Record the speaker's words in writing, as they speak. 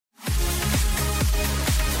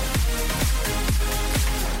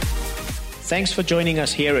Thanks for joining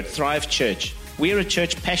us here at Thrive Church. We're a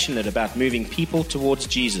church passionate about moving people towards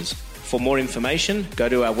Jesus. For more information, go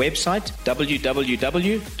to our website,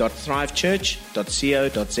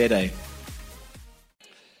 www.thrivechurch.co.za.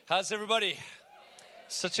 How's everybody?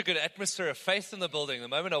 Such a good atmosphere of faith in the building. The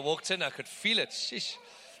moment I walked in, I could feel it. Sheesh,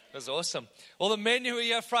 it was awesome. All the men who were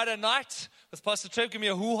here Friday night with Pastor Trev, give me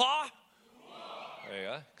a hoo-ha. There you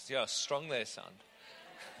go. See how strong they sound.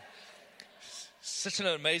 Such an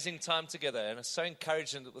amazing time together, and I'm so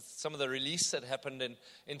encouraged with some of the release that happened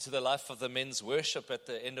into the life of the men's worship at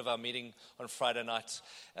the end of our meeting on Friday night.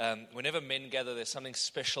 Whenever men gather, there's something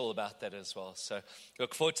special about that as well. So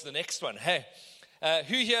look forward to the next one. Hey,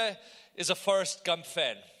 who here is a Forrest Gump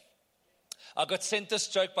fan? I got sent this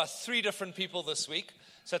joke by 3 different people this week,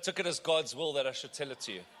 so I took it as God's will that I should tell it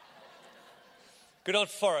to you. Good old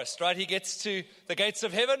Forrest, right? He gets to the gates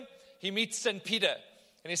of heaven, he meets St. Peter.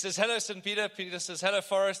 And he says, hello, St. Peter. Peter says, hello,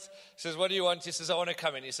 Forrest. He says, what do you want? He says, I want to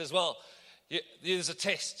come in. He says, well, there's a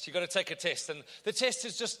test. You've got to take a test. And the test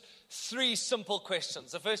is just 3 simple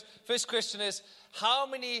questions. The first question is, how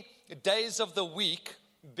many days of the week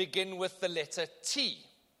begin with the letter T?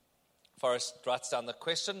 Forrest writes down the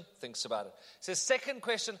question, thinks about it. He says, second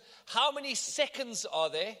question, how many seconds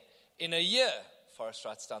are there in a year? Forrest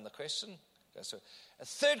writes down the question. A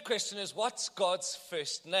third question is, what's God's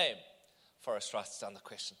first name? Forrest writes down the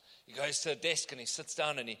question. He goes to a desk and he sits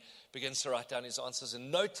down and he begins to write down his answers. In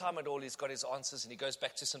no time at all, he's got his answers, and he goes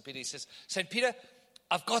back to St. Peter. He says, St. Peter,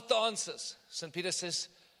 I've got the answers. St. Peter says,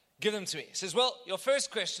 give them to me. He says, well, your first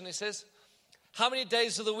question, he says, how many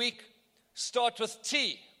days of the week start with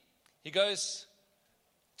T? He goes,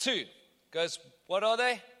 2. He goes, what are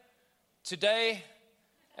they? Today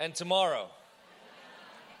and tomorrow.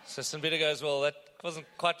 So St. Peter goes, well, that wasn't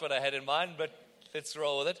quite what I had in mind, but let's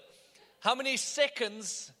roll with it. How many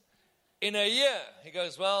seconds in a year? He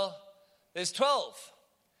goes, well, there's 12.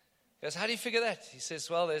 He goes, how do you figure that? He says,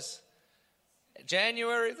 well, there's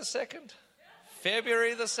January the 2nd,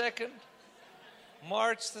 February the 2nd,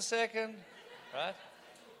 March the 2nd, right?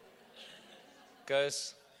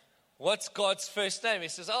 Goes, what's God's first name? He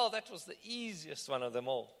says, oh, that was the easiest one of them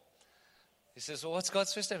all. He says, well, what's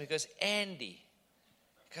God's first name? He goes, Andy.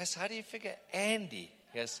 He goes, how do you figure Andy?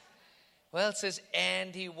 He goes, well, it says,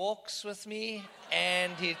 and he walks with me,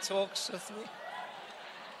 and he talks with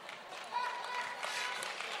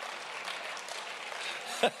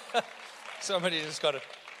me. Somebody just got it.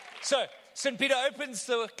 So, St. Peter opens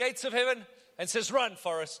the gates of heaven and says, run,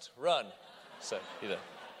 Forrest, run. So,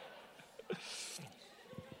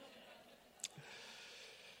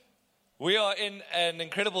 we are in an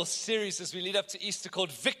incredible series as we lead up to Easter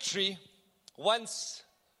called Victory Once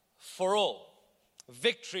for All.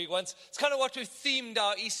 Victory once. It's kind of what we've themed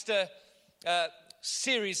our Easter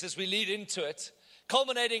series as we lead into it.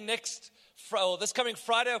 Culminating this coming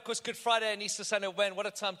Friday, of course, Good Friday and Easter Sunday. Man, what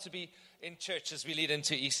a time to be in church as we lead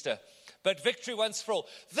into Easter. But victory once for all.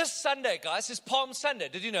 This Sunday, guys, is Palm Sunday.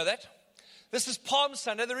 Did you know that? This is Palm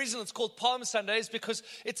Sunday. The reason it's called Palm Sunday is because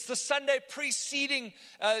it's the Sunday preceding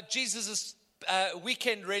Jesus'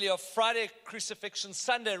 weekend, really, of Friday crucifixion,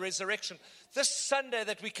 Sunday resurrection. This Sunday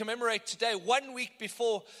that we commemorate today, 1 week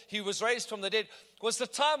before he was raised from the dead, was the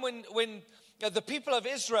time when the people of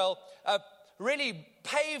Israel really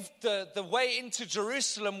paved the way into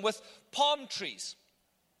Jerusalem with palm trees.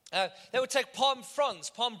 They would take palm fronds,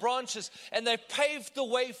 palm branches, and they paved the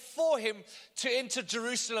way for him to enter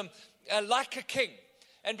Jerusalem like a king.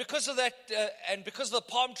 And because of that, and because of the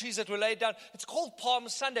palm trees that were laid down, it's called Palm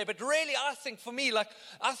Sunday. But really, I think for me,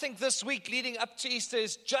 I think this week leading up to Easter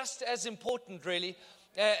is just as important, really,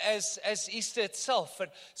 as Easter itself.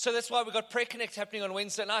 And so that's why we've got Prayer Connect happening on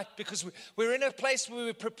Wednesday night, because we're in a place where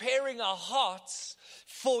we're preparing our hearts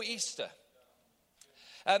for Easter.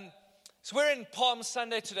 So we're in Palm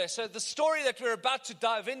Sunday today. So the story that we're about to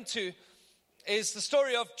dive into is the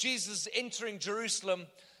story of Jesus entering Jerusalem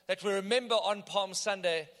that we remember on Palm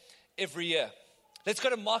Sunday every year. Let's go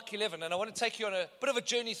to Mark 11, and I want to take you on a bit of a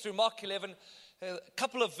journey through Mark 11, a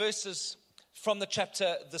couple of verses from the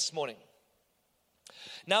chapter this morning.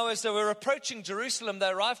 Now, as they were approaching Jerusalem, they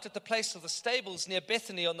arrived at the place of the stables near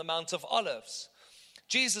Bethany on the Mount of Olives.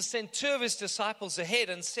 Jesus sent 2 of his disciples ahead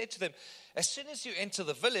and said to them, as soon as you enter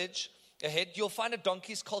the village ahead, you'll find a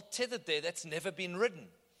donkey's colt tethered there that's never been ridden.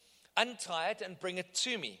 Untie it and bring it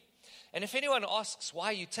to me. And if anyone asks, why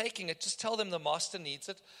are you taking it? Just tell them the master needs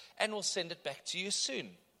it and we'll send it back to you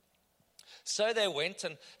soon. So they went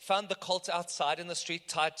and found the colt outside in the street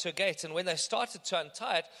tied to a gate. And when they started to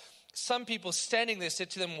untie it, some people standing there said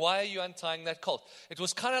to them, why are you untying that colt? It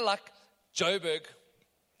was kind of like Joburg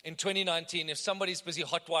in 2019 if somebody's busy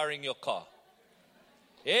hot wiring your car.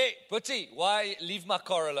 Hey, Putty, why leave my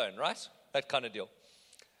car alone, right? That kind of deal.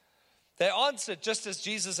 They answered just as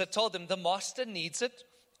Jesus had told them, the master needs it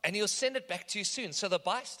and he'll send it back to you soon. So the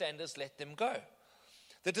bystanders let them go.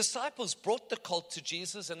 The disciples brought the colt to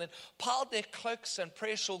Jesus and then piled their cloaks and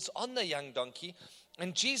prayer shawls on the young donkey,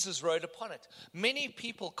 and Jesus rode upon it. Many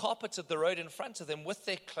people carpeted the road in front of them with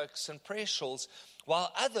their cloaks and prayer shawls,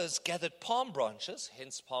 while others gathered palm branches,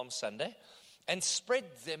 hence Palm Sunday, and spread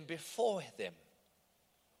them before them.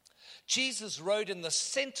 Jesus rode in the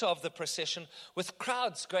center of the procession with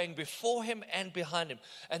crowds going before him and behind him.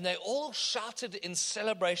 And they all shouted in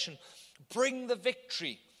celebration, "Bring the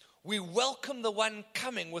victory. We welcome the one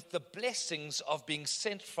coming with the blessings of being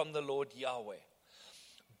sent from the Lord Yahweh."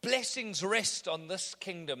 Blessings rest on this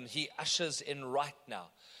kingdom he ushers in right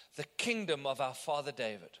now, the kingdom of our father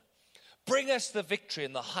David. Bring us the victory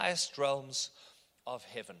in the highest realms of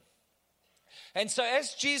heaven. And so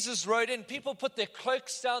as Jesus rode in, people put their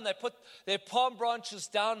cloaks down, they put their palm branches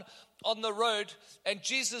down on the road, and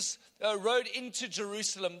Jesus rode into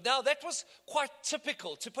Jerusalem. Now that was quite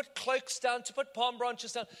typical, to put cloaks down, to put palm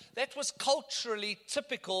branches down. That was culturally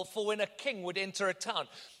typical for when a king would enter a town.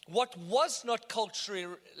 What was not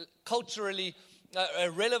culturally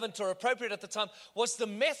relevant or appropriate at the time was the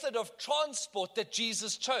method of transport that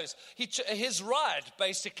Jesus chose. His ride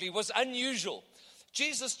basically was unusual.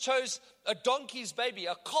 Jesus chose a donkey's baby,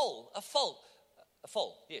 a colt, a foal,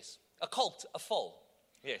 yes. A colt, a foal,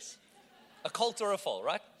 yes. A colt or a foal,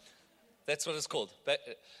 right? That's what it's called,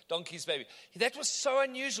 donkey's baby. That was so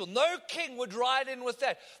unusual. No king would ride in with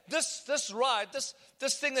that. This ride, this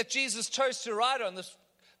thing that Jesus chose to ride on, this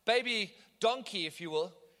baby donkey, if you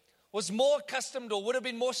will, was more accustomed or would have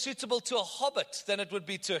been more suitable to a hobbit than it would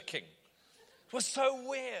be to a king. It was so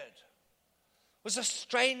weird. It was a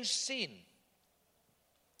strange scene.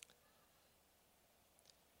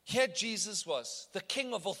 Here Jesus was, the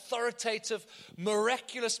king of authoritative,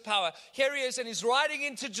 miraculous power. Here he is, and he's riding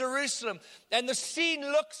into Jerusalem, and the scene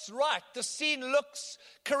looks right. The scene looks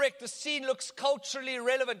correct. The scene looks culturally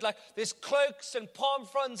relevant. Like there's cloaks and palm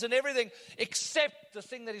fronds and everything, except the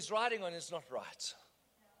thing that he's riding on is not right.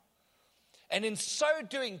 And in so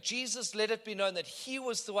doing, Jesus let it be known that he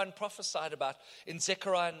was the one prophesied about in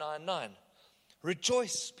Zechariah 9:9.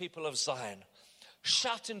 Rejoice, people of Zion.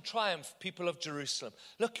 Shout in triumph, people of Jerusalem.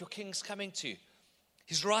 Look, your king's coming to you.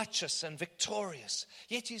 He's righteous and victorious.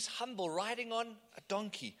 Yet he's humble, riding on a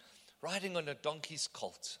donkey, riding on a donkey's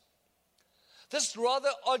colt. This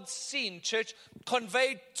rather odd scene, church,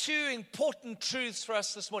 conveyed two important truths for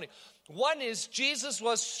us this morning. One is Jesus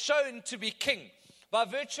was shown to be king by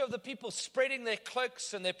virtue of the people spreading their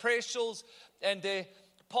cloaks and their prayer shawls and their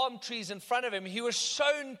palm trees in front of him. He was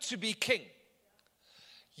shown to be king.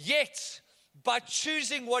 Yet, by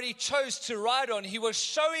choosing what he chose to ride on, he was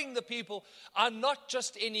showing the people, I'm not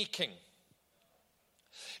just any king.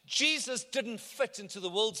 Jesus didn't fit into the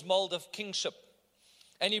world's mold of kingship.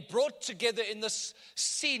 And he brought together in this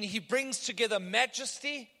scene, he brings together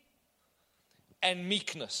majesty and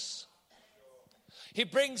meekness. He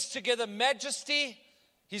brings together majesty.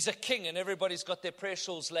 He's a king and everybody's got their prayer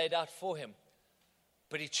shawls laid out for him.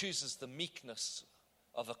 But he chooses the meekness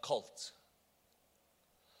of a colt.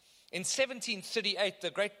 In 1738,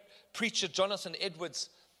 the great preacher Jonathan Edwards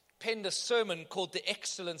penned a sermon called The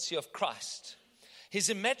Excellency of Christ. His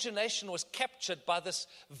imagination was captured by this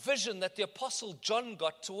vision that the Apostle John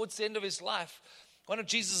got towards the end of his life. One of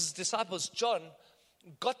Jesus' disciples, John,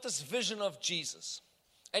 got this vision of Jesus.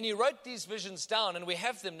 And he wrote these visions down, and we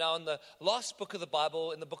have them now in the last book of the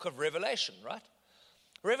Bible, in the book of Revelation, right?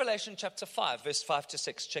 Revelation chapter 5, verse 5 to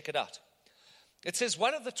 6. Check it out. It says,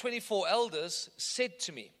 one of the 24 elders said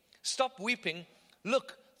to me, stop weeping.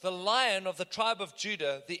 Look, the Lion of the tribe of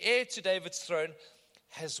Judah, the heir to David's throne,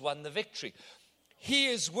 has won the victory. He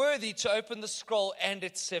is worthy to open the scroll and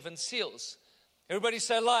its 7 seals. Everybody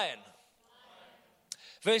say lion.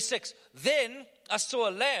 Verse 6, then I saw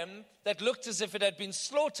a lamb that looked as if it had been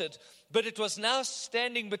slaughtered, but it was now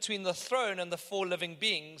standing between the throne and the 4 living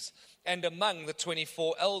beings and among the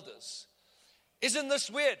 24 elders. Isn't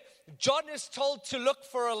this weird? John is told to look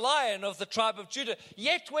for a lion of the tribe of Judah.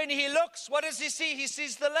 Yet when he looks, what does he see? He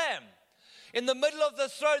sees the lamb. In the middle of the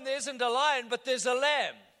throne, there isn't a lion, but there's a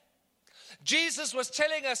lamb. Jesus was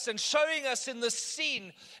telling us and showing us in this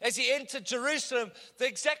scene as he entered Jerusalem the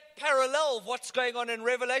exact parallel of what's going on in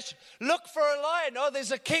Revelation. Look for a lion. Oh,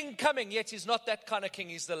 there's a king coming. Yet he's not that kind of king.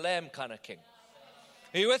 He's the lamb kind of king.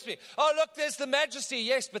 Are you with me? Oh, look, there's the majesty.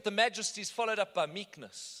 Yes, but the majesty is followed up by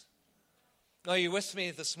meekness. Are you with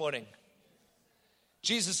me this morning?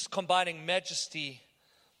 Jesus is combining majesty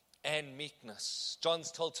and meekness.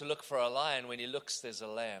 John's told to look for a lion. When he looks, there's a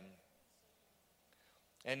lamb.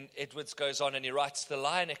 And Edwards goes on and he writes, the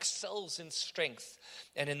lion excels in strength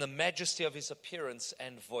and in the majesty of his appearance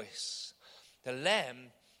and voice. The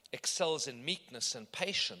lamb excels in meekness and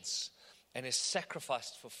patience and is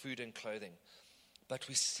sacrificed for food and clothing. But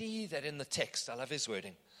we see that in the text, I love his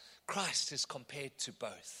wording, Christ is compared to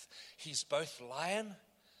both. He's both lion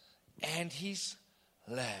and he's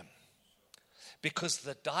lamb. Because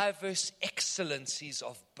the diverse excellencies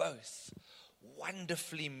of both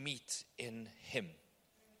wonderfully meet in him.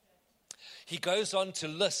 He goes on to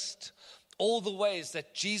list all the ways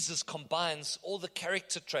that Jesus combines all the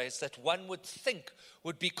character traits that one would think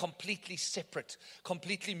would be completely separate,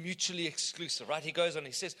 completely mutually exclusive, right? He goes on,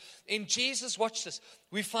 he says, in Jesus, watch this,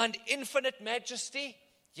 we find infinite majesty,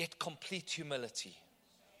 yet complete humility.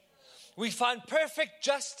 We find perfect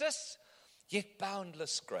justice, yet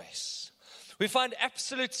boundless grace. We find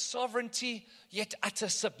absolute sovereignty, yet utter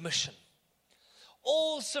submission.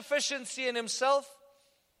 All sufficiency in himself,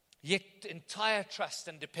 yet entire trust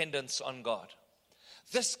and dependence on God.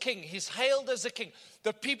 This king, he's hailed as a king.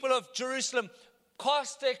 The people of Jerusalem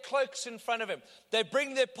cast their cloaks in front of him. They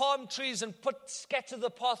bring their palm trees and scatter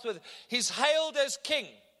the path with it. He's hailed as king,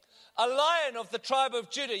 a lion of the tribe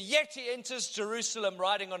of Judah, yet he enters Jerusalem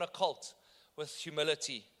riding on a colt with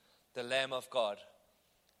humility, the Lamb of God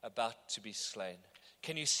about to be slain.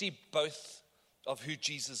 Can you see both of who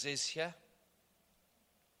Jesus is here?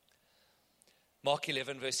 Mark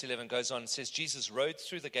 11 verse 11 goes on and says, Jesus rode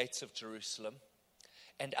through the gates of Jerusalem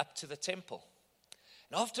and up to the temple.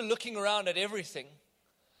 And after looking around at everything,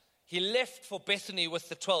 he left for Bethany with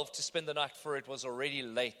the 12 to spend the night, for it was already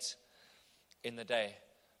late in the day.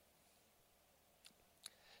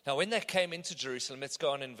 Now when they came into Jerusalem, let's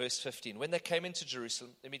go on in verse 15. When they came into Jerusalem,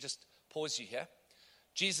 let me just pause you here.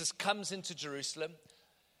 Jesus comes into Jerusalem.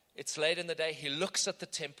 It's late in the day. He looks at the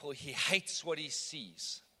temple. He hates what he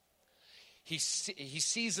sees. He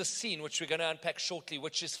sees a scene, which we're going to unpack shortly,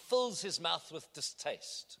 which just fills his mouth with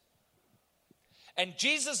distaste. And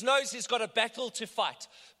Jesus knows he's got a battle to fight,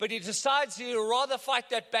 but he decides he'd rather fight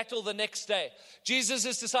that battle the next day. Jesus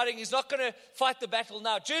is deciding he's not going to fight the battle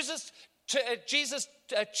now. Jesus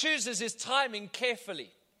chooses his timing carefully.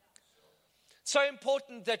 So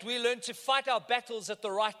important that we learn to fight our battles at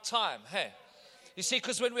the right time. Hey, you see,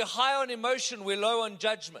 because when we're high on emotion, we're low on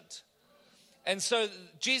judgment. And so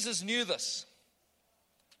Jesus knew this.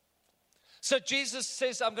 So Jesus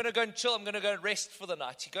says, I'm going to go and chill. I'm going to go and rest for the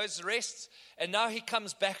night. He goes and rests. And now he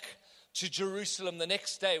comes back to Jerusalem the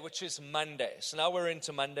next day, which is Monday. So now we're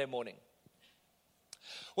into Monday morning.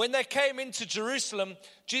 When they came into Jerusalem,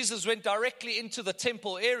 Jesus went directly into the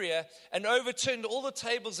temple area and overturned all the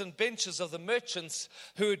tables and benches of the merchants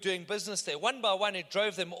who were doing business there. One by one, he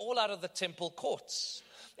drove them all out of the temple courts.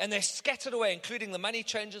 And they scattered away, including the money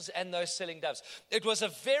changers and those selling doves. It was a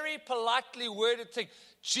very politely worded thing.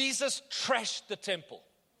 Jesus trashed the temple.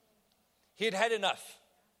 He had had enough.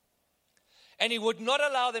 And he would not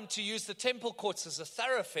allow them to use the temple courts as a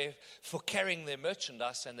thoroughfare for carrying their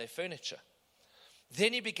merchandise and their furniture.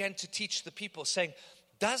 Then he began to teach the people, saying,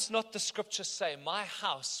 does not the scripture say, my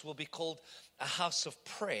house will be called a house of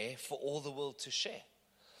prayer for all the world to share?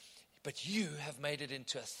 But you have made it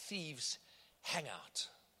into a thieves' hangout.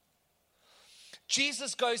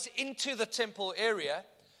 Jesus goes into the temple area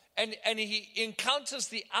and he encounters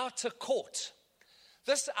the outer court.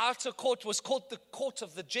 This outer court was called the court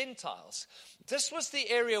of the Gentiles. This was the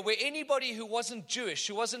area where anybody who wasn't Jewish,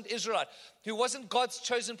 who wasn't Israelite, who wasn't God's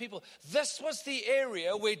chosen people, this was the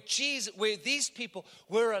area where these people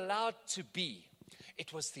were allowed to be.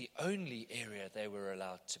 It was the only area they were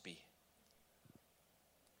allowed to be.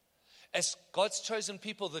 As God's chosen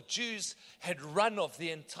people, the Jews had run of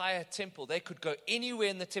the entire temple. They could go anywhere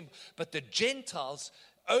in the temple. But the Gentiles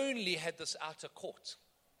only had this outer court.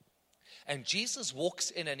 And Jesus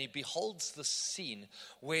walks in and he beholds the scene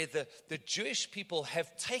where the Jewish people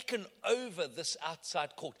have taken over this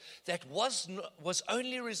outside court that was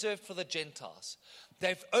only reserved for the Gentiles.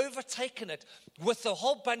 They've overtaken it with a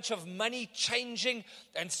whole bunch of money changing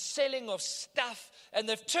and selling of stuff, and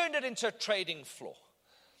they've turned it into a trading floor.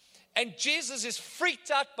 And Jesus is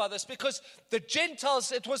freaked out by this because the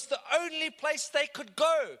Gentiles, it was the only place they could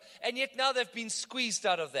go. And yet now they've been squeezed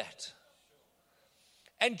out of that.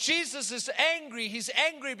 And Jesus is angry. He's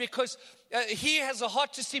angry because he has a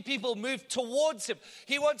heart to see people move towards him.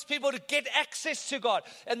 He wants people to get access to God.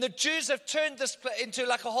 And the Jews have turned this into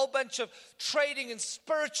like a whole bunch of trading and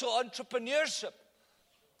spiritual entrepreneurship.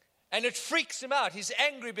 And it freaks him out. He's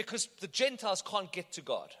angry because the Gentiles can't get to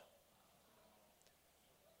God.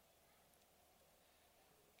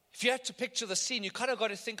 If you had to picture the scene, you kind of got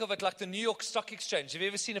to think of it like the New York Stock Exchange. Have you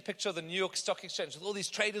ever seen a picture of the New York Stock Exchange with all these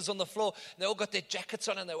traders on the floor? And they all got their jackets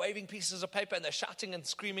on and they're waving pieces of paper and they're shouting and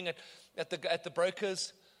screaming at the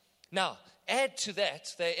brokers. Now, add to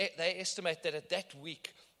that, they estimate that at that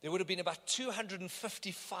week, there would have been about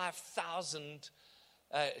 255,000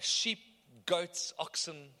 sheep, goats,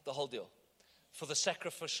 oxen, the whole deal, for the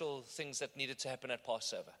sacrificial things that needed to happen at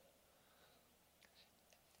Passover.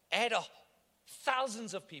 Add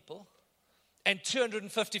thousands of people and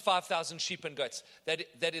 255,000 sheep and goats.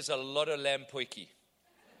 That is a lot of lamb poiki.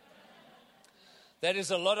 That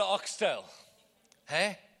is a lot of oxtail.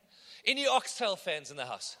 Hey? Any oxtail fans in the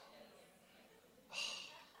house? Oh,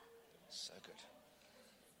 so good.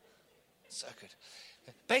 So good.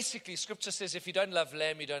 Basically, Scripture says if you don't love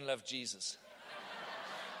lamb, you don't love Jesus.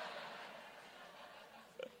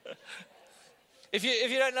 If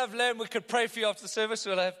you don't love lamb, we could pray for you after the service.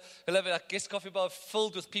 We'll have a guest coffee bar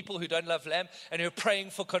filled with people who don't love lamb and who are praying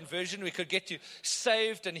for conversion. We could get you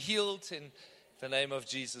saved and healed in the name of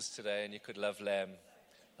Jesus today, and you could love lamb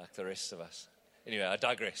like the rest of us. Anyway, I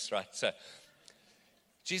digress, right? So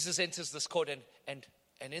Jesus enters this court, and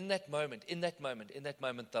in that moment, the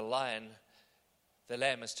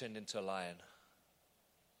lamb has turned into a lion.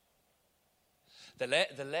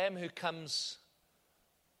 The lamb who comes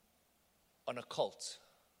on a colt.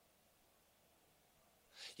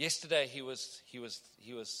 Yesterday he was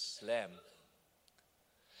lamb.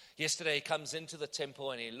 Yesterday he comes into the temple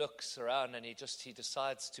and he looks around and he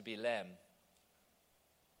decides to be lamb.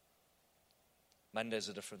 Monday's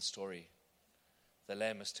a different story. The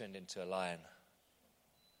lamb has turned into a lion.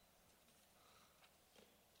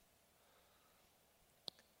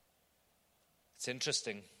 It's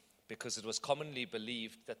interesting because it was commonly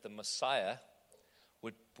believed that the Messiah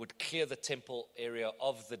would clear the temple area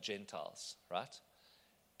of the Gentiles, right?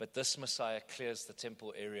 But this Messiah clears the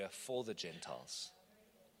temple area for the Gentiles.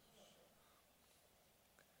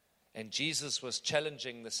 And Jesus was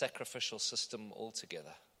challenging the sacrificial system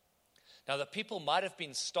altogether. Now, the people might have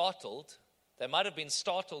been startled. They might have been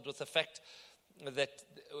startled with the fact that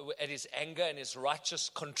at his anger and his righteous,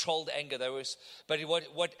 controlled anger, but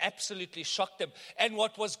what absolutely shocked them, and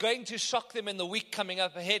what was going to shock them in the week coming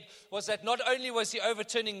up ahead, was that not only was he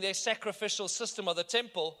overturning their sacrificial system of the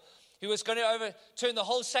temple, he was going to overturn the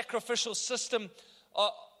whole sacrificial system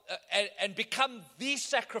and become the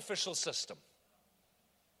sacrificial system.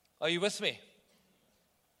 Are you with me?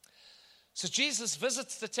 So Jesus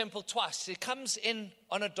visits the temple twice. He comes in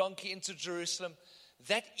on a donkey into Jerusalem.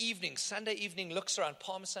 That evening, Sunday evening, looks around,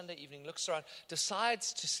 Palm Sunday evening, looks around,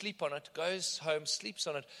 decides to sleep on it, goes home, sleeps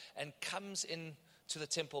on it, and comes in to the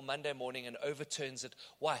temple Monday morning and overturns it.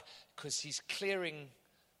 Why? Because he's clearing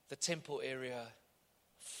the temple area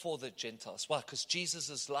for the Gentiles. Why? Because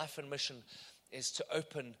Jesus' life and mission is to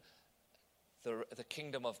open the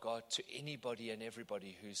kingdom of God to anybody and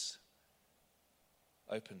everybody who's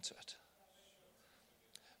open to it.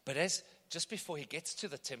 But just before he gets to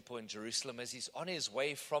the temple in Jerusalem, as he's on his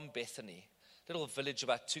way from Bethany, a little village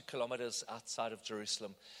about 2 kilometers outside of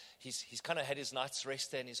Jerusalem, he's kind of had his night's rest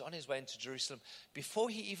there and he's on his way into Jerusalem. Before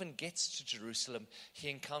he even gets to Jerusalem, he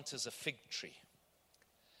encounters a fig tree.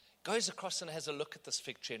 Goes across and has a look at this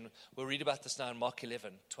fig tree, and we'll read about this now in Mark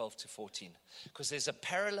 11, 12 to 14. Because there's a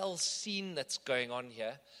parallel scene that's going on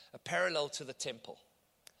here, a parallel to the temple.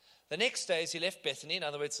 The next day, as he left Bethany, in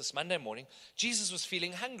other words, this Monday morning, Jesus was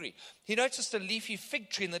feeling hungry. He noticed a leafy fig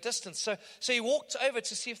tree in the distance, so he walked over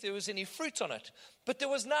to see if there was any fruit on it. But there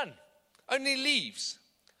was none, only leaves,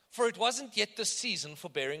 for it wasn't yet the season for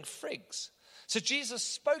bearing figs. So Jesus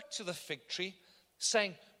spoke to the fig tree,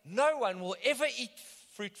 saying, "No one will ever eat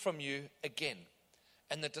fruit from you again."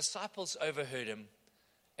 And the disciples overheard him,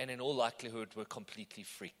 and in all likelihood were completely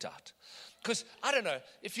freaked out. Because, I don't know,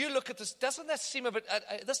 if you look at this, doesn't that seem a bit,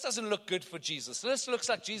 this doesn't look good for Jesus. This looks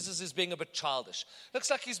like Jesus is being a bit childish. Looks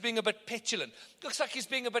like he's being a bit petulant. Looks like he's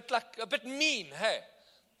being a bit mean, hey?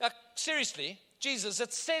 Like, seriously, Jesus,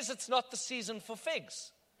 it says it's not the season for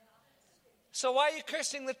figs. So why are you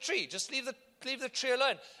cursing the tree? Just leave the tree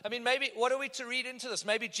alone. I mean, maybe, what are we to read into this?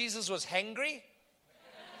 Maybe Jesus was hangry?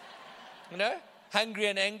 You know? Hungry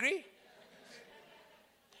and angry?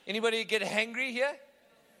 Anybody get hangry here?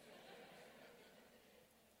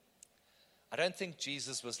 I don't think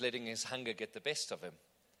Jesus was letting his hunger get the best of him.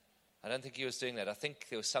 I don't think he was doing that. I think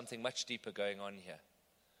there was something much deeper going on here.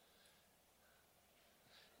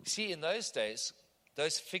 You see, in those days,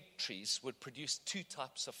 those fig trees would produce 2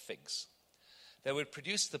 types of figs. They would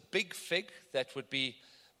produce the big fig that would be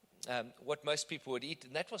what most people would eat,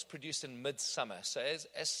 and that was produced in midsummer. So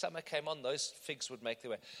as summer came on, those figs would make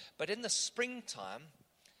their way. But in the springtime,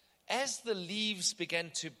 as the leaves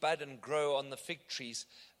began to bud and grow on the fig trees,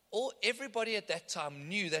 everybody at that time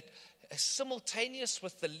knew that simultaneous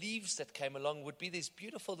with the leaves that came along would be these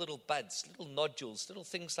beautiful little buds, little nodules, little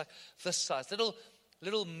things like this size,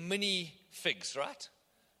 little mini figs, right?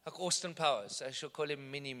 Like Austin Powers, I shall call him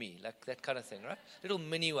mini-me, like that kind of thing, right? Little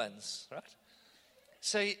mini ones, right?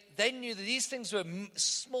 So they knew that these things were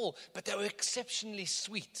small, but they were exceptionally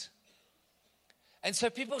sweet. And so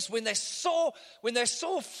people, when they saw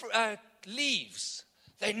leaves,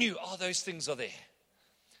 they knew, those things are there.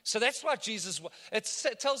 So that's why Jesus,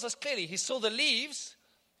 it tells us clearly, he saw the leaves,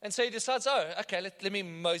 and so he decides, okay, let me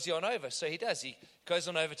mosey on over. So he does. He goes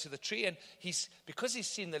on over to the tree, and because he's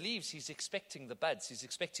seen the leaves, he's expecting the buds, he's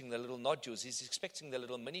expecting the little nodules, he's expecting the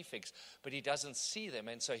little mini figs, but he doesn't see them,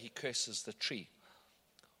 and so he curses the tree.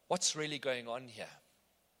 What's really going on here?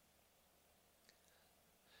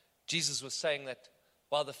 Jesus was saying that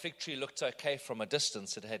while the fig tree looked okay from a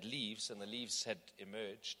distance, it had leaves, and the leaves had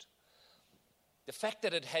emerged. The fact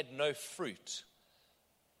that it had no fruit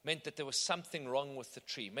meant that there was something wrong with the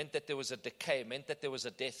tree, meant that there was a decay, meant that there was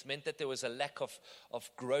a death, meant that there was a lack of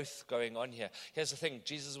growth going on here. Here's the thing,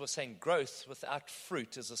 Jesus was saying growth without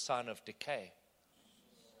fruit is a sign of decay.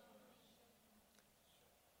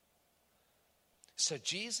 So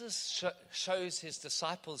Jesus shows his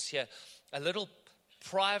disciples here a little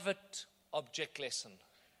private object lesson.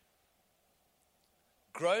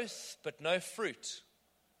 Growth but no fruit.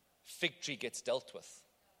 Fig tree gets dealt with.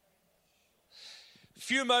 A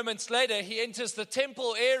few moments later, he enters the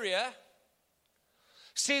temple area,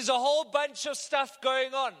 sees a whole bunch of stuff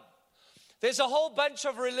going on. There's a whole bunch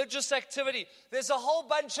of religious activity. There's a whole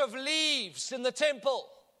bunch of leaves in the temple,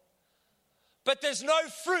 but there's no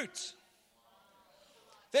fruit.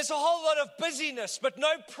 There's a whole lot of busyness, but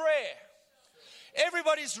no prayer.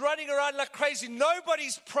 Everybody's running around like crazy.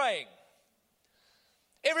 Nobody's praying.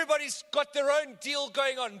 Everybody's got their own deal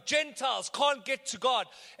going on. Gentiles can't get to God.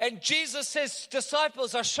 And Jesus says,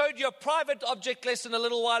 disciples, I showed you a private object lesson a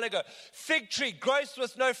little while ago. Fig tree, growth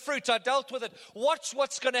with no fruit. I dealt with it. Watch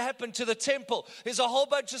what's going to happen to the temple. There's a whole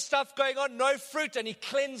bunch of stuff going on, no fruit. And he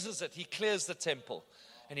cleanses it. He clears the temple.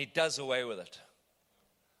 And he does away with it.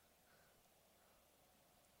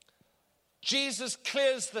 Jesus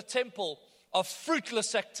clears the temple of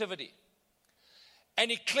fruitless activity. And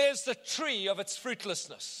he clears the tree of its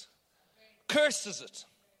fruitlessness. Curses it.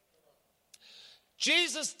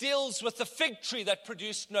 Jesus deals with the fig tree that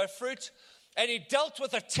produced no fruit. And he dealt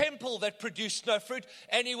with a temple that produced no fruit.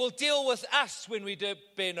 And he will deal with us when we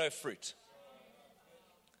bear no fruit.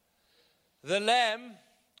 The lamb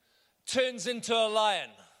turns into a lion.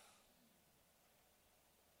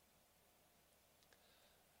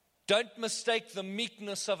 Don't mistake the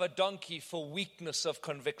meekness of a donkey for weakness of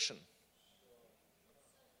conviction.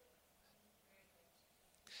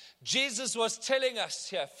 Jesus was telling us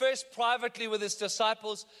here, first privately with his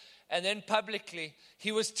disciples and then publicly,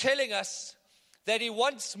 he was telling us that he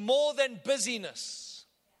wants more than busyness.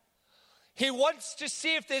 He wants to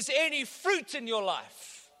see if there's any fruit in your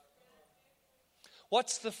life.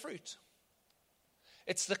 What's the fruit?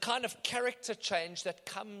 It's the kind of character change that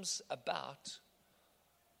comes about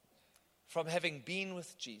from having been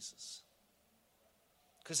with Jesus.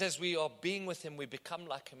 Because as we are being with him, we become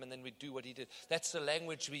like him, and then we do what he did. That's the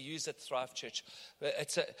language we use at Thrive Church.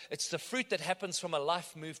 It's the fruit that happens from a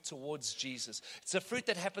life moved towards Jesus. It's the fruit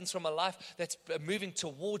that happens from a life that's moving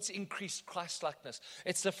towards increased Christ-likeness.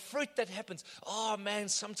 It's the fruit that happens. Oh man,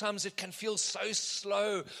 sometimes it can feel so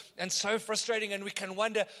slow and so frustrating, and we can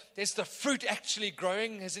wonder, is the fruit actually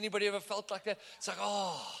growing? Has anybody ever felt like that? It's like,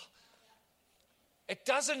 it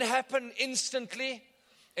doesn't happen instantly.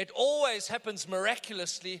 It always happens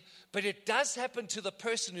miraculously, but it does happen to the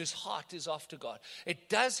person whose heart is after God. It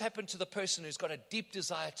does happen to the person who's got a deep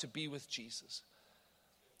desire to be with Jesus.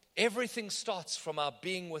 Everything starts from our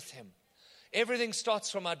being with him. Everything starts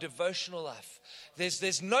from our devotional life.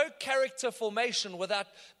 There's no character formation without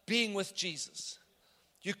being with Jesus.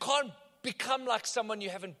 You can't become like someone you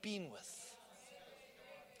haven't been with.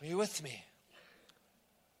 Are you with me?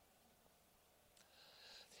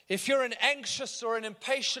 If you're an anxious or an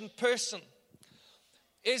impatient person,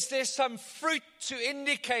 is there some fruit to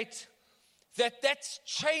indicate that that's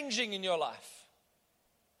changing in your life?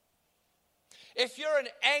 If you're an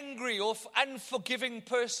angry or unforgiving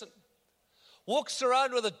person, walks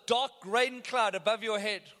around with a dark rain cloud above your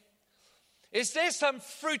head, is there some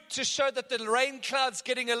fruit to show that the rain cloud's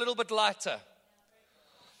getting a little bit lighter?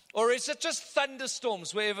 Or is it just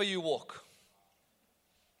thunderstorms wherever you walk?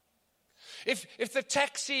 If the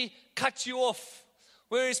taxi cuts you off,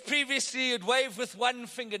 whereas previously you'd wave with one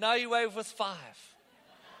finger, now you wave with 5.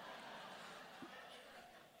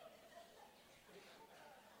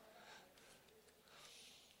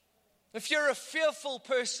 If you're a fearful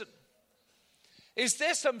person, is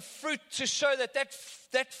there some fruit to show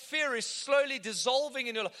that fear is slowly dissolving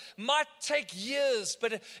in your life? Might take years,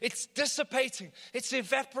 but it's dissipating, it's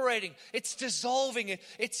evaporating, it's dissolving,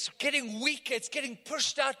 it's getting weaker, it's getting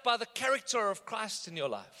pushed out by the character of Christ in your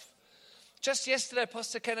life. Just yesterday,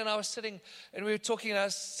 Pastor Ken and I were sitting and we were talking, and I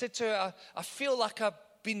said to her, I feel like I've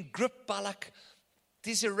been gripped by like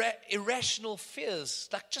these irrational fears.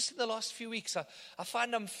 Like just in the last few weeks, I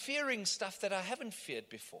find I'm fearing stuff that I haven't feared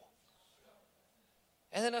before.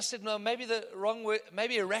 And then I said, no, maybe the wrong word,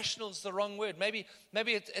 maybe irrational is the wrong word. Maybe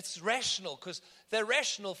it's rational, because they're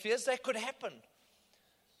rational fears, they could happen.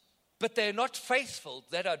 But they're not faithful,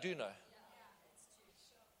 that I do know.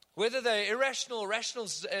 Whether they're irrational or rational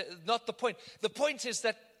is not the point. The point is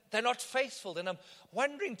that they're not faithful. And I'm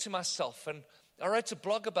wondering to myself, and I wrote a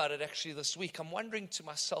blog about it actually this week. I'm wondering to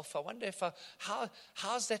myself, I wonder if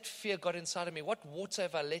how's that fear got inside of me? What water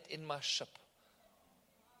have I let in my ship?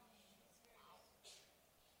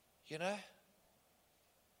 You know?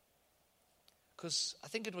 Because I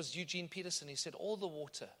think it was Eugene Peterson, he said, all the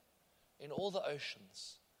water in all the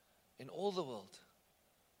oceans, in all the world,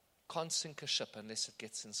 can't sink a ship unless it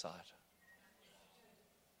gets inside.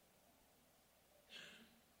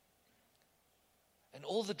 And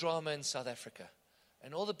all the drama in South Africa,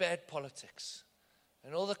 and all the bad politics,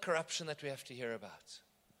 and all the corruption that we have to hear about,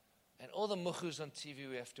 and all the mukhus on TV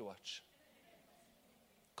we have to watch,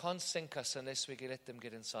 can't sink us unless we let them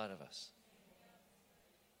get inside of us.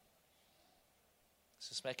 Is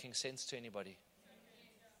this making sense to anybody?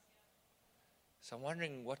 So I'm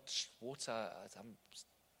wondering what water, I'm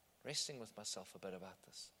wrestling with myself a bit about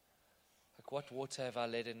this. Like, what water have I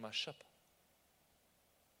let in my ship?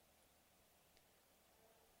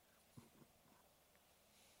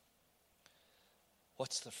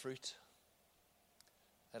 What's the fruit?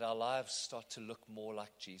 That our lives start to look more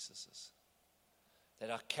like Jesus's. That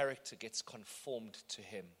our character gets conformed to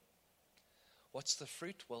Him. What's the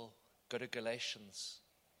fruit? Well, go to Galatians.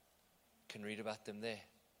 You can read about them there.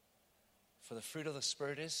 For the fruit of the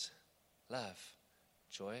Spirit is love,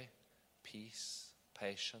 joy, peace,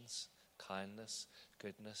 patience, kindness,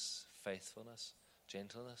 goodness, faithfulness,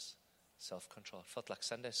 gentleness, self-control. It felt like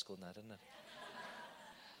Sunday school now, didn't it?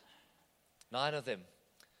 9 of them.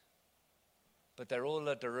 But they're all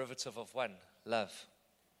a derivative of one, love.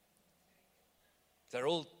 They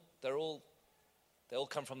all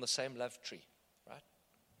come from the same love tree, right?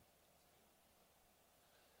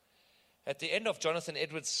 At the end of Jonathan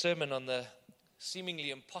Edwards' sermon on the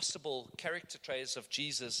seemingly impossible character traits of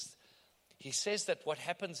Jesus, he says that what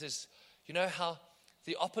happens is, you know how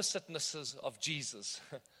the oppositenesses of Jesus,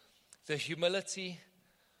 the humility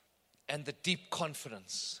and the deep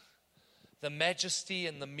confidence, the majesty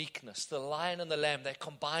and the meekness, the lion and the lamb, they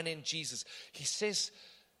combine in Jesus. He says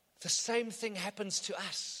the same thing happens to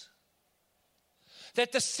us.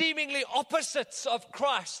 That the seemingly opposites of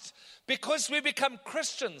Christ, because we become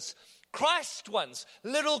Christians, Christ ones,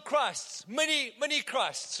 little Christs, mini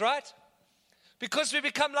Christs, right? Because we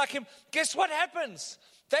become like Him, guess what happens?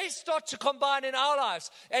 They start to combine in our lives.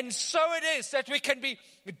 And so it is that we can be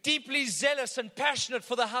deeply zealous and passionate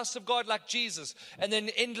for the house of God like Jesus, and then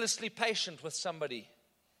endlessly patient with somebody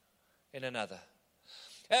in another.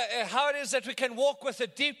 How it is that we can walk with a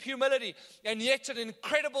deep humility and yet an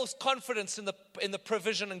incredible confidence in the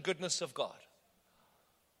provision and goodness of God.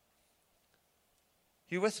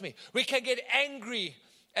 You with me? We can get angry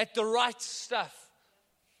at the right stuff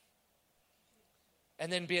and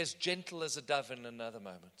then be as gentle as a dove in another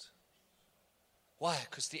moment. Why?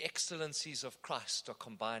 Because the excellencies of Christ are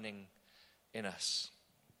combining in us.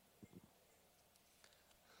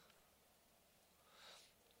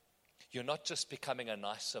 You're not just becoming a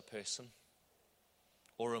nicer person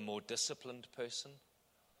or a more disciplined person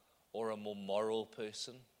or a more moral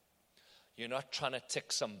person. You're not trying to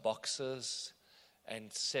tick some boxes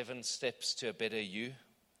and 7 steps to a better you.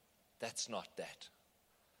 That's not that.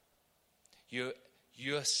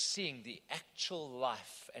 You're seeing the actual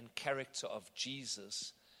life and character of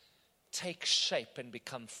Jesus take shape and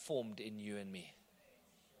become formed in you and me.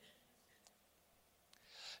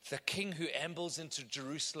 The king who ambles into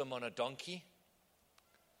Jerusalem on a donkey,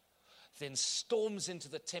 then storms into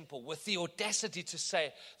the temple with the audacity to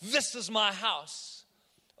say, "This is my house,"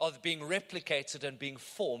 are being replicated and being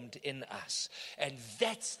formed in us. And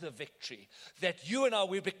that's the victory. That you and I,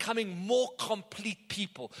 we're becoming more complete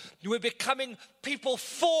people. We're becoming people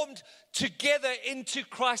formed together into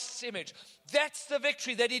Christ's image. That's the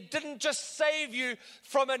victory, that he didn't just save you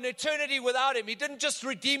from an eternity without him. He didn't just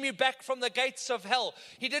redeem you back from the gates of hell.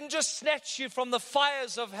 He didn't just snatch you from the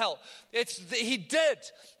fires of hell. He did,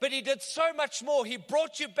 but he did so much more. He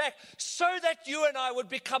brought you back so that you and I would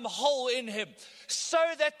become whole in him, so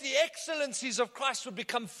that the excellencies of Christ would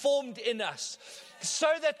become formed in us, so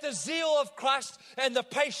that the zeal of Christ and the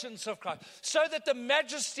patience of Christ, so that the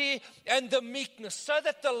majesty and the meekness, so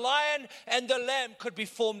that the lion and the lamb could be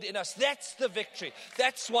formed in us. That's the victory.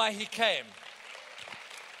 That's why he came.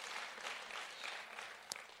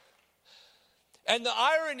 And the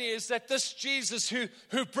irony is that this Jesus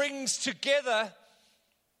who brings together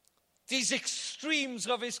these extremes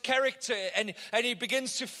of his character, and he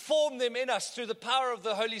begins to form them in us through the power of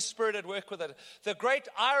the Holy Spirit at work with it. The great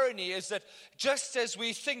irony is that just as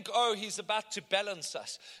we think, oh, he's about to balance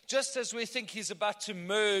us, just as we think he's about to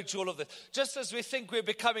merge all of this, just as we think we're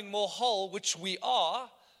becoming more whole, which we are,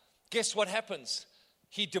 guess what happens?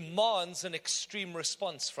 He demands an extreme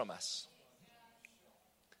response from us.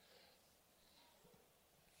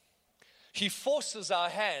 He forces our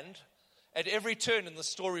hand at every turn in the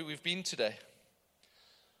story we've been today.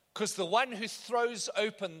 Because the one who throws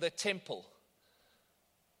open the temple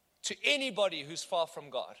to anybody who's far from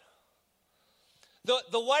God, the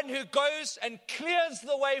one who goes and clears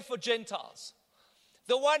the way for Gentiles,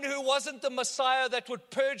 the one who wasn't the Messiah that would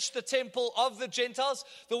purge the temple of the Gentiles,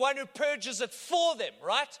 the one who purges it for them,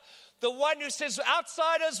 right? The one who says,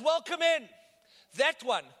 outsiders, welcome in. That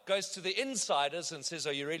one goes to the insiders and says,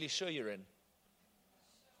 are you really sure you're in?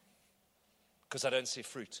 Because I don't see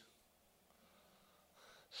fruit.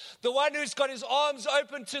 The one who's got his arms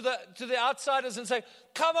open to the outsiders and say,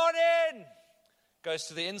 come on in, goes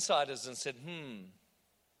to the insiders and said,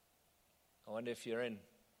 I wonder if you're in.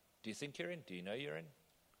 Do you think you're in? Do you know you're in?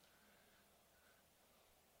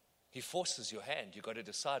 He forces your hand. You've got to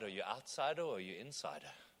decide, are you outsider or are you insider?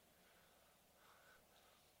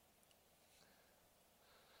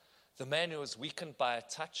 The man who was weakened by a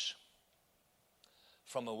touch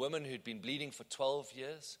from a woman who'd been bleeding for 12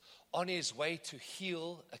 years, on his way to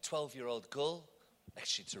heal a 12-year-old girl,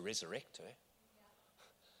 actually to resurrect her.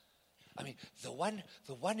 I mean, the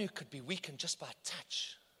one who could be weakened just by a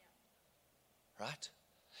touch, right,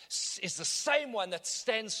 is the same one that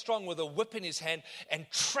stands strong with a whip in his hand and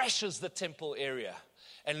trashes the temple area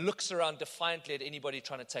and looks around defiantly at anybody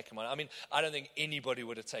trying to take him on. I mean, I don't think anybody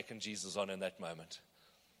would have taken Jesus on in that moment.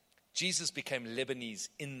 Jesus became Lebanese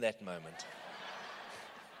in that moment.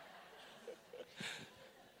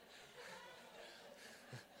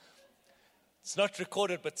 It's not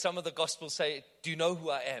recorded, but some of the Gospels say, do you know who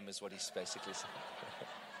I am, is what he's basically saying.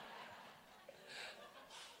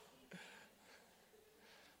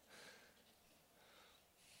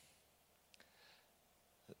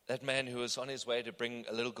 That man who was on his way to bring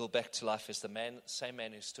a little girl back to life is the same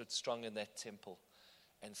man who stood strong in that temple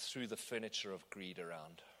and threw the furniture of greed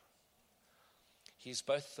around. He's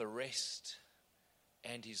both the rest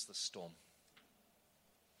and he's the storm.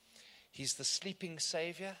 He's the sleeping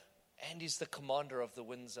Savior and he's the commander of the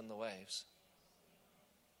winds and the waves.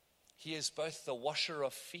 He is both the washer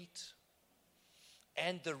of feet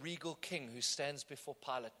and the regal king who stands before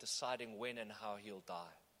Pilate deciding when and how he'll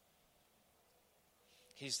die.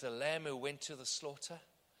 He's the lamb who went to the slaughter,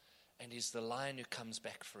 and he's the lion who comes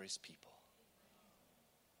back for his people.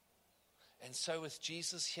 And so with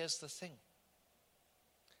Jesus, here's the thing.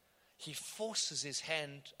 He forces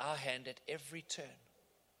our hand at every turn.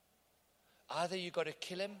 Either you got to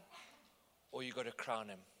kill him or you got to crown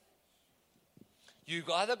him. You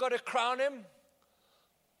either got to crown him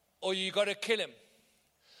or you got to kill him.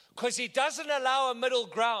 Because he doesn't allow a middle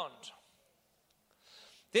ground.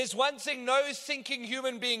 There's one thing no thinking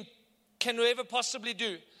human being can ever possibly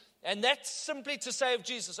do. And that's simply to say of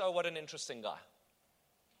Jesus, oh, what an interesting guy.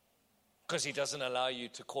 Because he doesn't allow you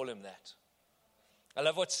to call him that. I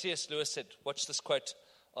love what C.S. Lewis said. Watch this quote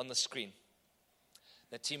on the screen.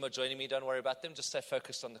 The team are joining me. Don't worry about them. Just stay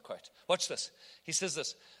focused on the quote. Watch this. He says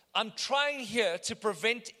this. I'm trying here to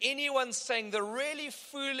prevent anyone saying the really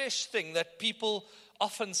foolish thing that people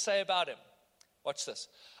often say about him. Watch this.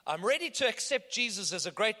 I'm ready to accept Jesus as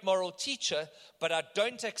a great moral teacher, but I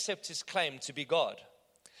don't accept his claim to be God.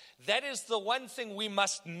 That is the one thing we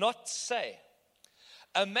must not say.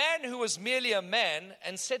 A man who was merely a man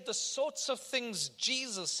and said the sorts of things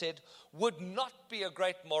Jesus said would not be a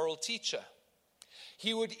great moral teacher.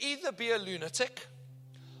 He would either be a lunatic,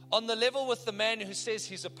 on the level with the man who says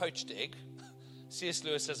he's a poached egg. C.S.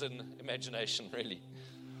 Lewis has an imagination, really.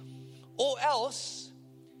 Or else,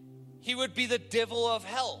 he would be the devil of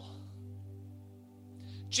hell.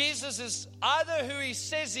 Jesus is either who he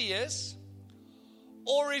says he is,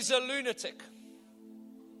 or he's a lunatic.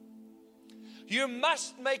 You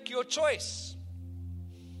must make your choice.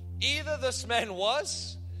 Either this man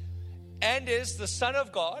was and is the Son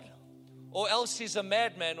of God, or else he's a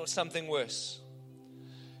madman or something worse.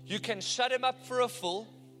 You can shut him up for a fool.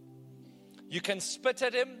 You can spit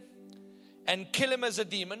at him and kill him as a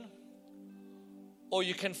demon, or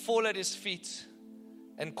you can fall at his feet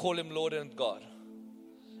and call him Lord and God.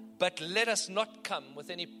 But let us not come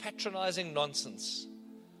with any patronizing nonsense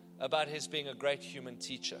about his being a great human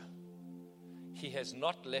teacher. He has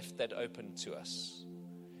not left that open to us,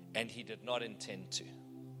 and he did not intend to.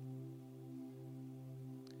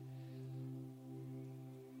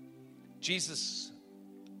 Jesus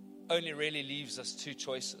only really leaves us two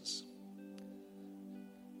choices: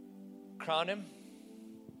 crown him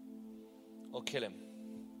or kill him.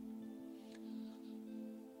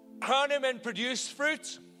 Crown him and produce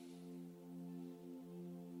fruit,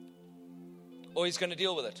 or he's going to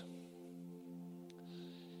deal with it.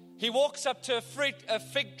 He walks up to a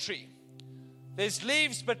fig tree. There's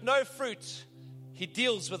leaves but no fruit. He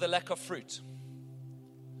deals with the lack of fruit.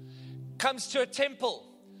 Comes to a temple,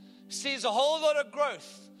 sees a whole lot of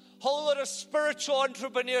growth, whole lot of spiritual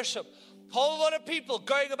entrepreneurship, whole lot of people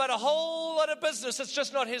going about a whole lot of business. It's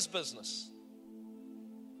just not his business.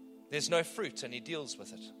 There's no fruit, and he deals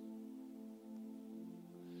with it.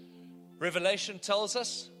 Revelation tells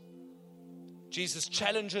us Jesus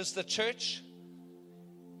challenges the church.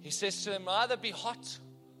 He says to them, either be hot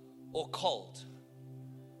or cold.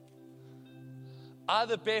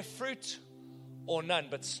 Either bear fruit or none,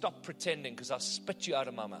 but stop pretending, because I'll spit you out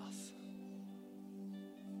of my mouth.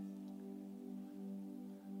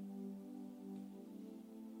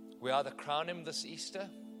 We either crown him this Easter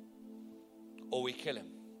or we kill him.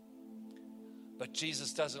 But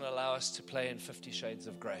Jesus doesn't allow us to play in 50 shades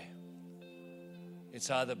of gray. It's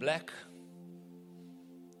either black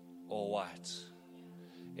or white.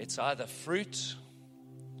 It's either fruit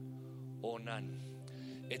or none.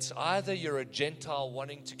 It's either you're a Gentile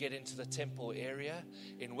wanting to get into the temple area,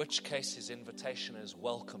 in which case his invitation is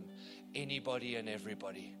welcome. Anybody and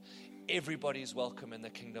everybody. Everybody's welcome in the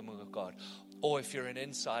kingdom of God. Or if you're an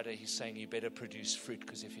insider, he's saying you better produce fruit,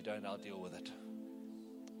 because if you don't, I'll deal with it.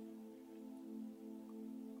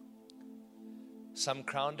 Some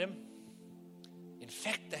crowned him. In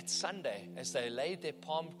fact, that Sunday, as they laid their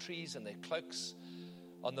palm trees and their cloaks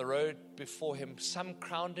on the road before him, some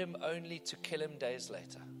crowned him only to kill him days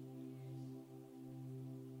later.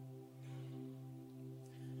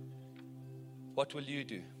 What will you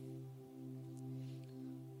do?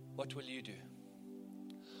 What will you do?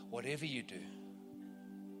 Whatever you do,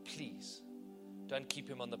 please don't keep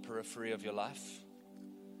him on the periphery of your life.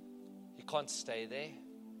 He can't stay there.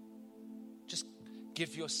 Just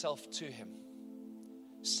give yourself to him.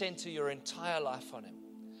 Center your entire life on him.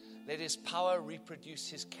 Let his power reproduce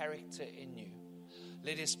his character in you.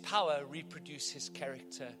 Let his power reproduce his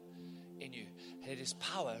character in you. Let his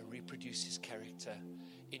power reproduce his character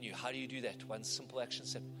in you. How do you do that? One simple action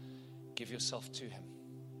step. Give yourself to him.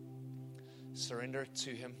 Surrender it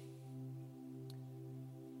to him.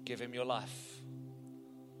 Give him your life.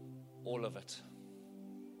 All of it.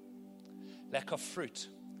 Lack of fruit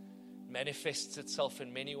manifests itself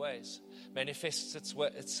in many ways. Manifests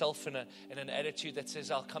itself in an attitude that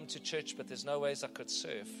says, I'll come to church, but there's no ways I could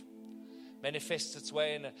serve. Manifests its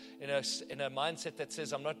way in a mindset that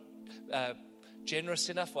says, I'm not generous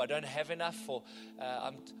enough, or I don't have enough, or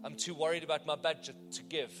I'm too worried about my budget to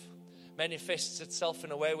give. Manifests itself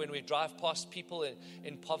in a way when we drive past people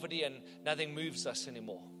in poverty and nothing moves us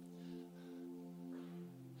anymore.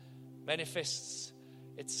 Manifests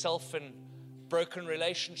itself in broken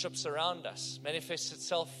relationships around us. Manifests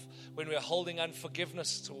itself when we're holding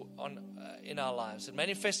unforgiveness in our lives. It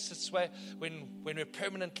manifests its way when we're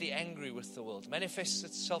permanently angry with the world. It manifests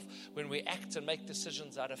itself when we act and make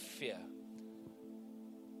decisions out of fear.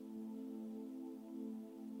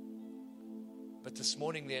 But this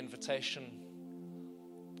morning the invitation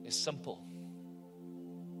is simple.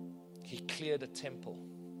 He cleared a temple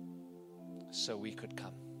so we could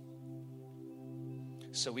come.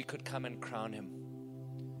 So we could come and crown him.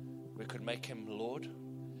 We could make him Lord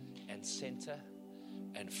and center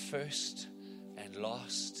and first and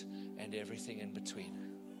last and everything in between.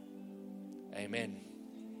 Amen.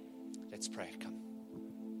 Let's pray. Come.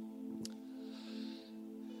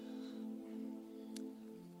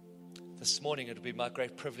 This morning it would be my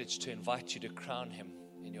great privilege to invite you to crown him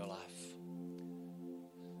in your life.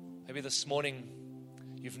 Maybe this morning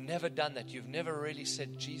you've never done that. You've never really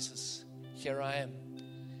said, Jesus, here I am.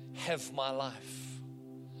 Have my life.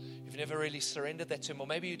 you've never really surrendered that to Him, or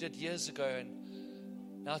maybe you did years ago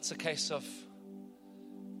and now it's a case of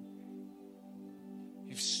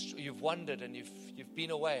you've wandered and you've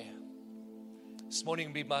been away. This morning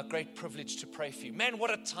will be my great privilege to pray for you. Man,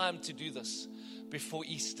 what a time to do this before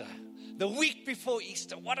Easter. The week before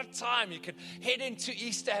Easter, what a time. You can head into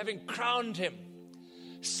Easter having crowned Him.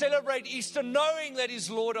 Celebrate Easter knowing that He's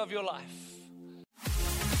Lord of your life.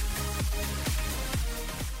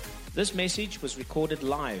 This message was recorded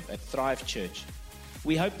live at Thrive Church.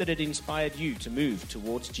 We hope that it inspired you to move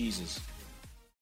towards Jesus.